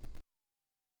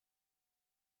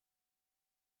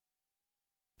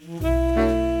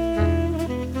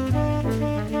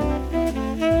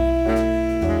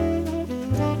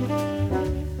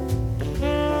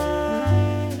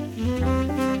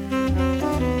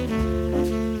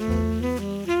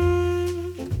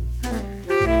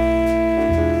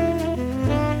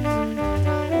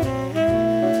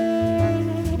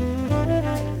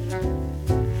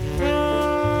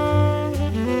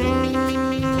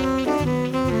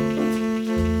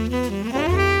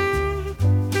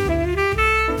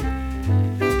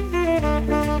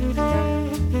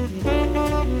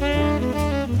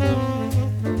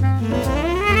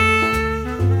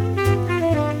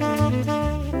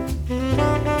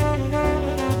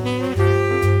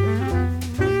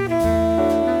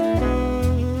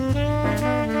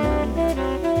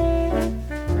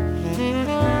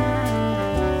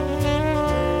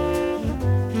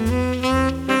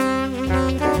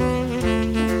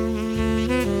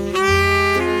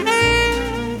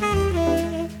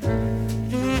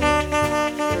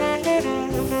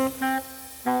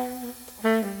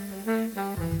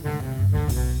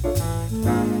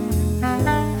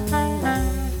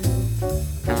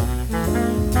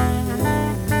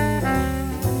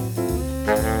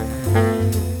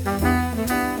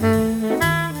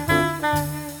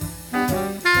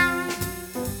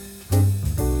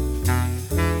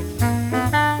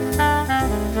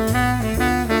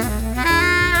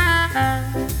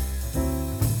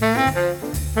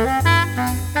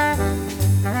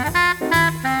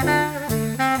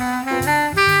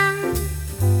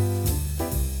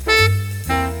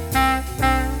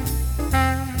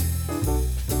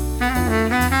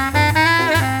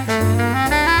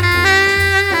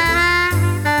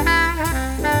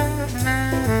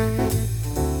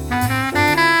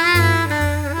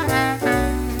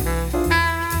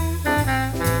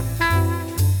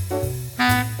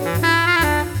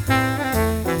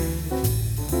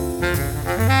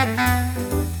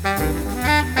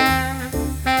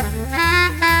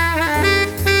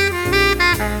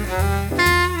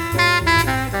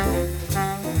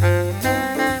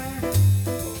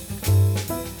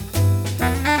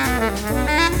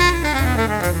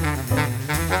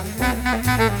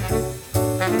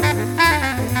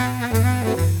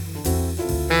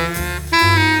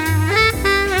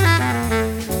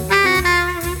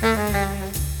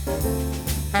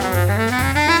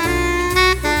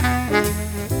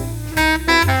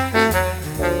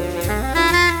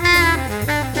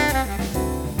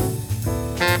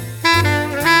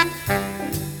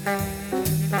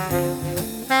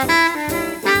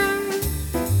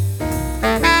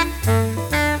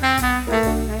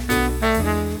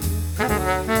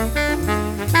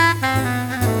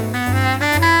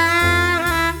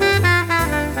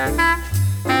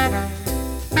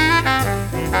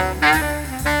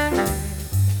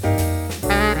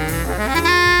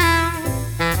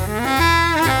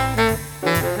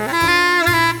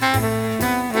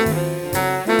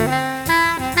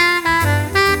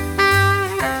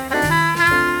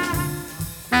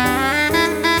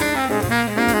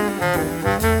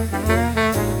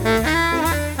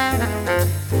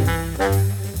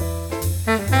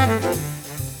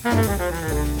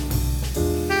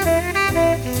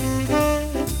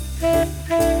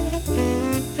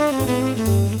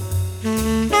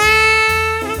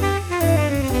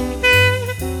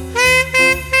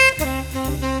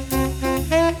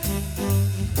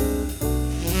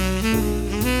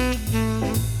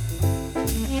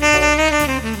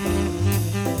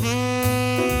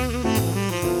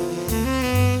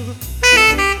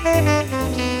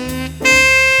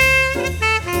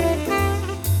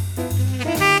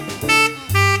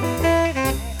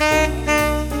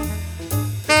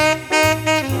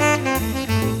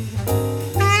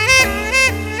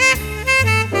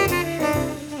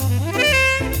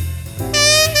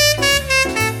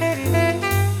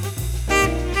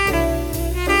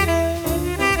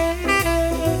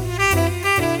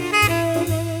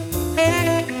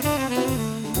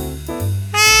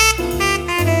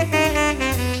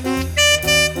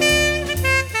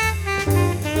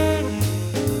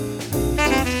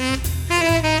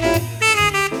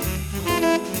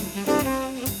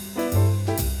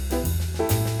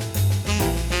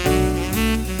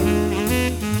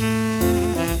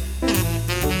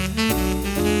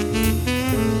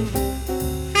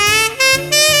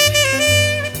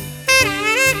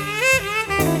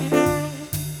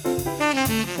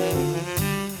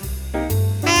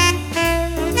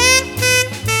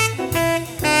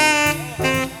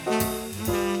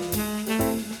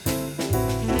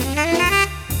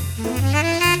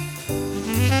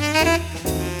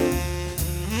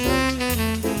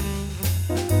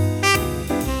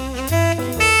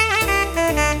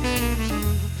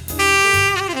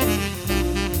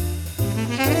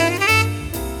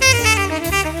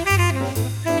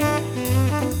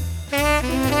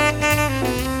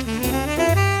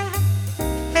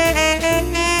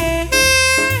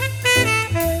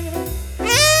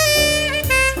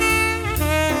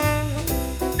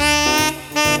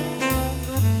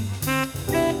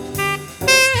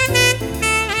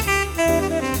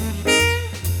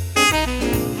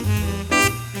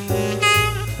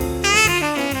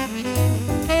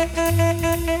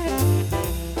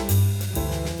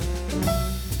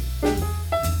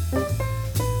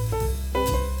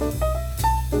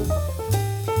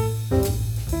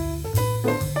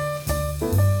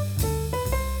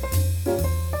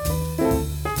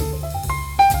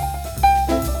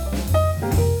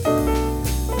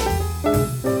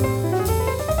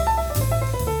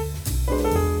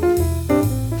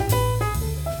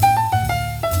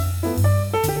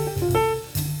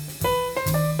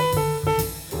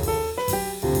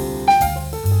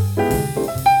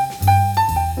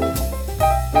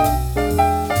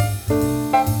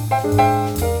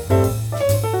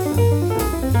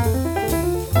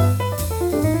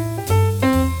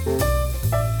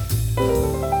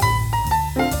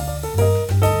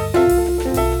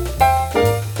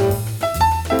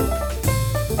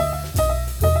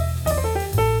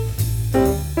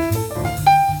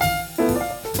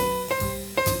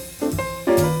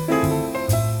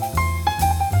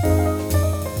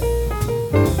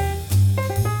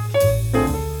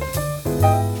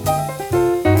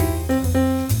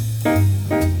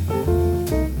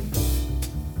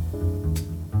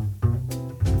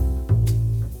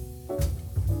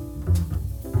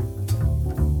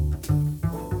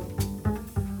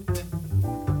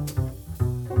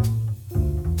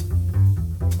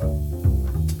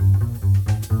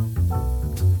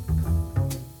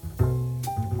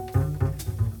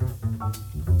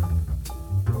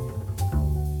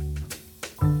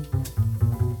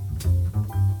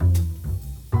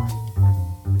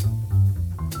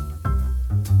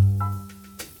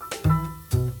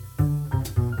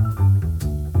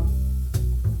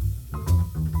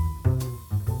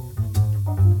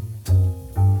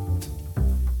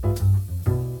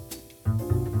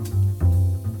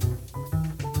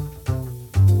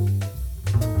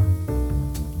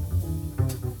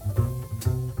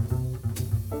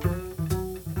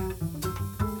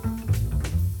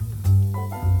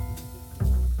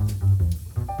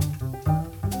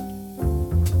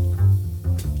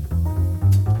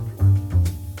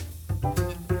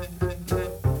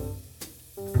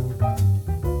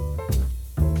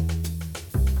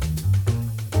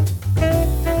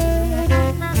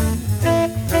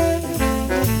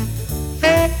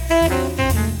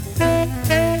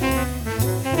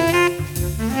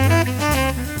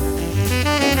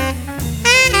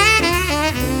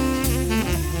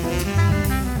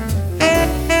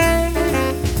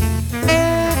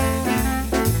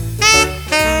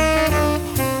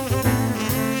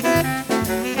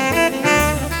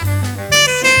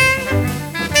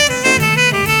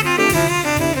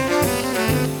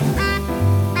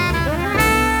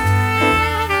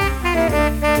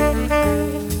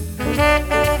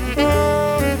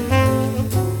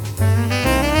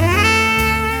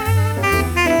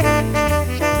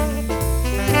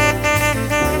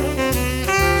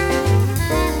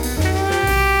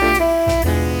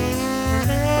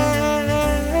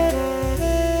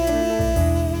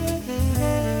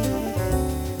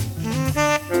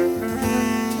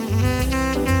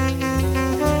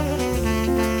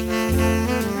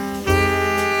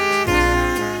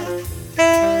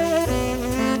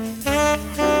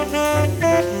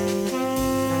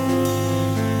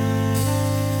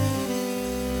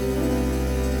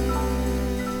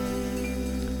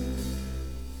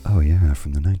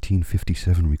 from the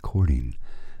 1957 recording,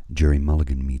 Gerry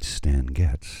Mulligan Meets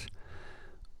StanGetz,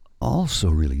 also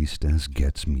released as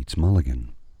Getz Meets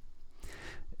Mulligan.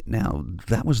 Now,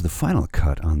 that was the final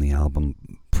cut on the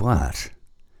album, but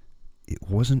it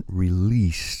wasn't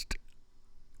released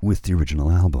with the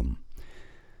original album.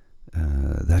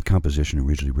 That composition,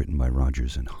 originally written by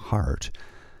Rodgers and Hart,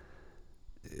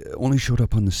 only showed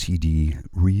up on the CD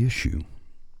reissue,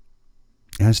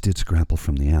 as did Scrapple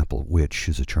from the Apple, which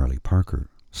is a Charlie Parker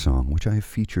song, which I have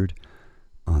featured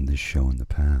on this show in the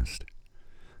past.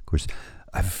 Of course,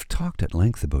 I've talked at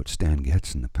length about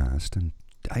StanGetz in the past, and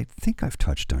I think I've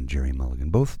touched on Gerry Mulligan.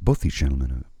 Both these gentlemen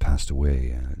have passed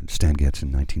away. StanGetz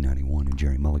in 1991 and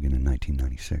Gerry Mulligan in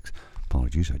 1996.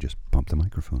 Apologies, I just bumped the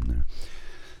microphone there.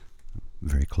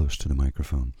 Very close to the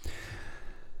microphone.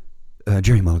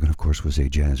 Gerry Mulligan, of course, was a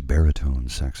jazz baritone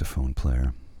saxophone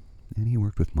player, and he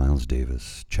worked with Miles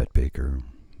Davis, Chet Baker,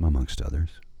 amongst others.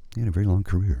 He had a very long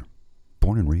career.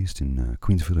 Born and raised in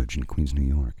Queens Village in Queens, New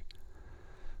York.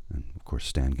 And, of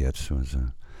course, StanGetz was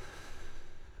a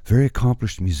very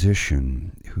accomplished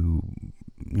musician who,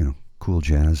 cool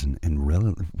jazz and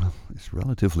is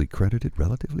relatively credited,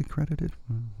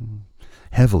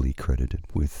 heavily credited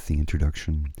with the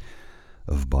introduction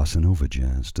of bossa nova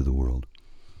jazz to the world.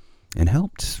 And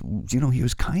helped, he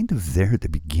was kind of there at the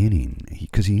beginning,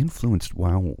 because he influenced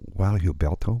Juan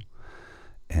Gilberto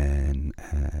and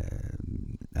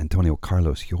Antonio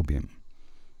Carlos Jobim.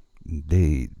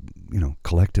 They,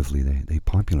 collectively, they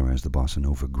popularized the bossa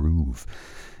nova groove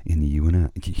in the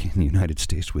United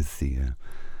States with the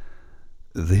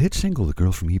hit single "The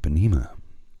Girl from Ipanema,"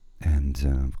 and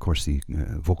of course the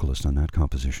vocalist on that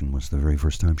composition was the very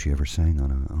first time she ever sang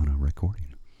on a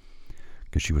recording,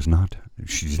 because she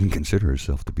didn't consider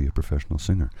herself to be a professional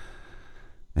singer.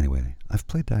 Anyway, I've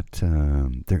played that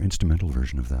their instrumental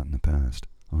version of that in the past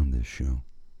on this show.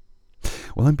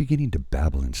 Well, I'm beginning to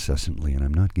babble incessantly, and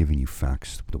I'm not giving you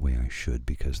facts the way I should,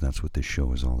 because that's what this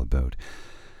show is all about.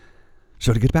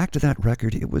 So to get back to that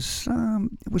record, it was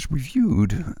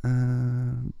reviewed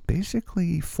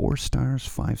basically 4 stars,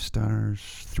 5 stars,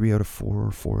 3 out of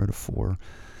 4, 4 out of 4.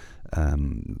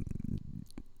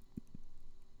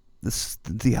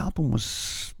 The album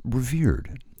was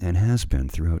revered and has been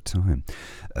throughout time.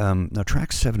 Now,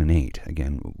 tracks 7 and 8,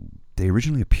 again, they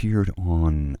originally appeared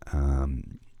on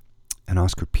an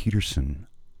Oscar Peterson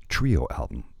trio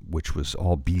album, which was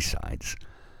all B-sides.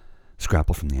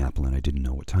 Scrapple from the Apple, and I didn't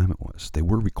know what time it was. They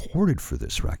were recorded for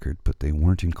this record, but they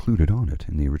weren't included on it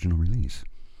in the original release.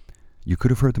 You could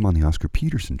have heard them on the Oscar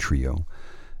Peterson trio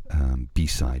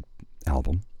B-side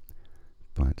album,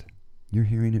 but you're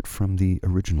hearing it from the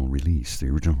original release, the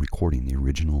original recording, the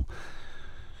original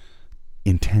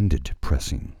intended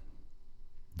pressing.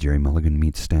 Gerry Mulligan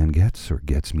meets StanGetz, or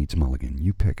Getz meets Mulligan.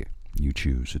 You pick it. You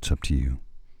choose. It's up to you.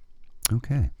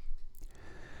 Okay.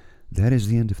 That is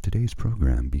the end of today's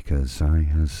program, because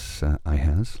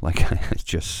like I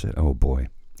just said, oh boy.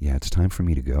 Yeah, it's time for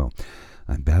me to go.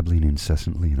 I'm babbling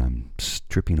incessantly, and I'm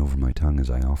tripping over my tongue, as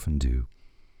I often do.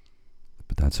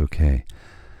 But that's okay.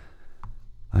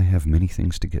 I have many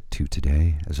things to get to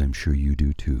today, as I'm sure you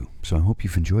do too. So I hope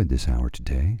you've enjoyed this hour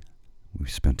today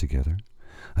we've spent together.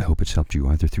 I hope it's helped you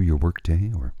either through your work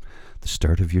day, or the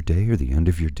start of your day, or the end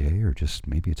of your day, or just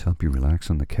maybe it's helped you relax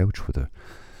on the couch with a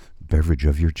beverage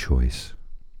of your choice.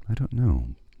 I don't know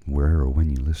where or when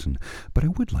you listen, but I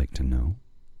would like to know.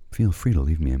 Feel free to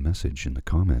leave me a message in the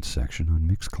comments section on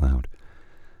Mixcloud.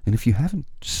 And if you haven't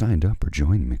signed up or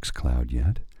joined Mixcloud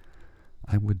yet,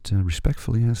 I would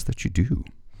respectfully ask that you do.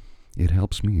 It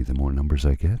helps me. The more numbers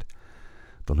I get,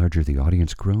 the larger the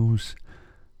audience grows,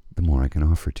 the more I can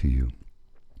offer to you.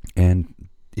 And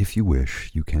if you wish,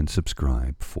 you can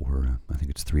subscribe for, I think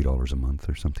it's $3 a month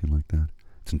or something like that.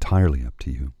 It's entirely up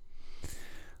to you.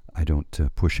 I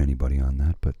don't push anybody on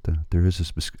that, but there is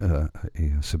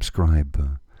a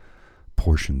subscribe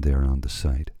portion there on the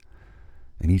site.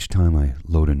 And each time I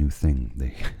load a new thing,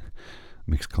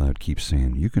 Mixcloud keeps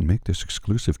saying, you can make this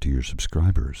exclusive to your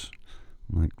subscribers.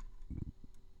 I'm like,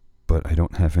 but I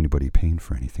don't have anybody paying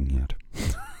for anything yet.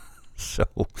 So,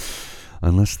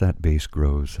 unless that base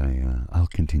grows, I'll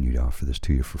continue to offer this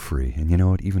to you for free. And you know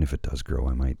what? Even if it does grow,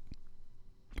 I might.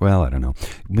 Well, I don't know.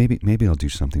 Maybe I'll do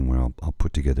something where I'll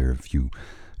put together a few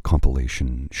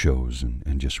compilation shows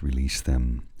and just release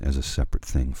them as a separate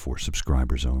thing for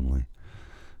subscribers only.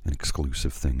 An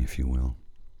exclusive thing, if you will.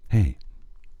 Hey,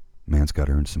 man's got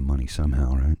to earn some money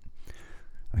somehow, right?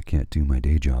 I can't do my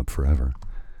day job forever.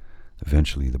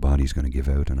 Eventually, the body's going to give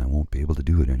out and I won't be able to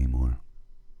do it anymore.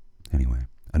 Anyway,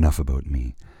 enough about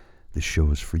me. This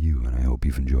show is for you, and I hope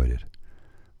you've enjoyed it.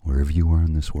 Wherever you are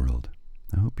in this world,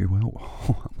 I hope you're well.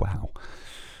 Oh, wow.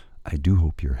 I do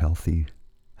hope you're healthy,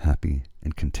 happy,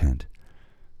 and content.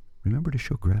 Remember to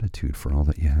show gratitude for all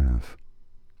that you have.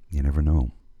 You never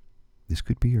know. This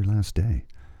could be your last day.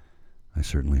 I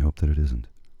certainly hope that it isn't.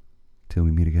 Till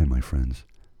we meet again, my friends.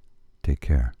 Take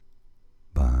care.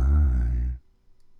 Bye.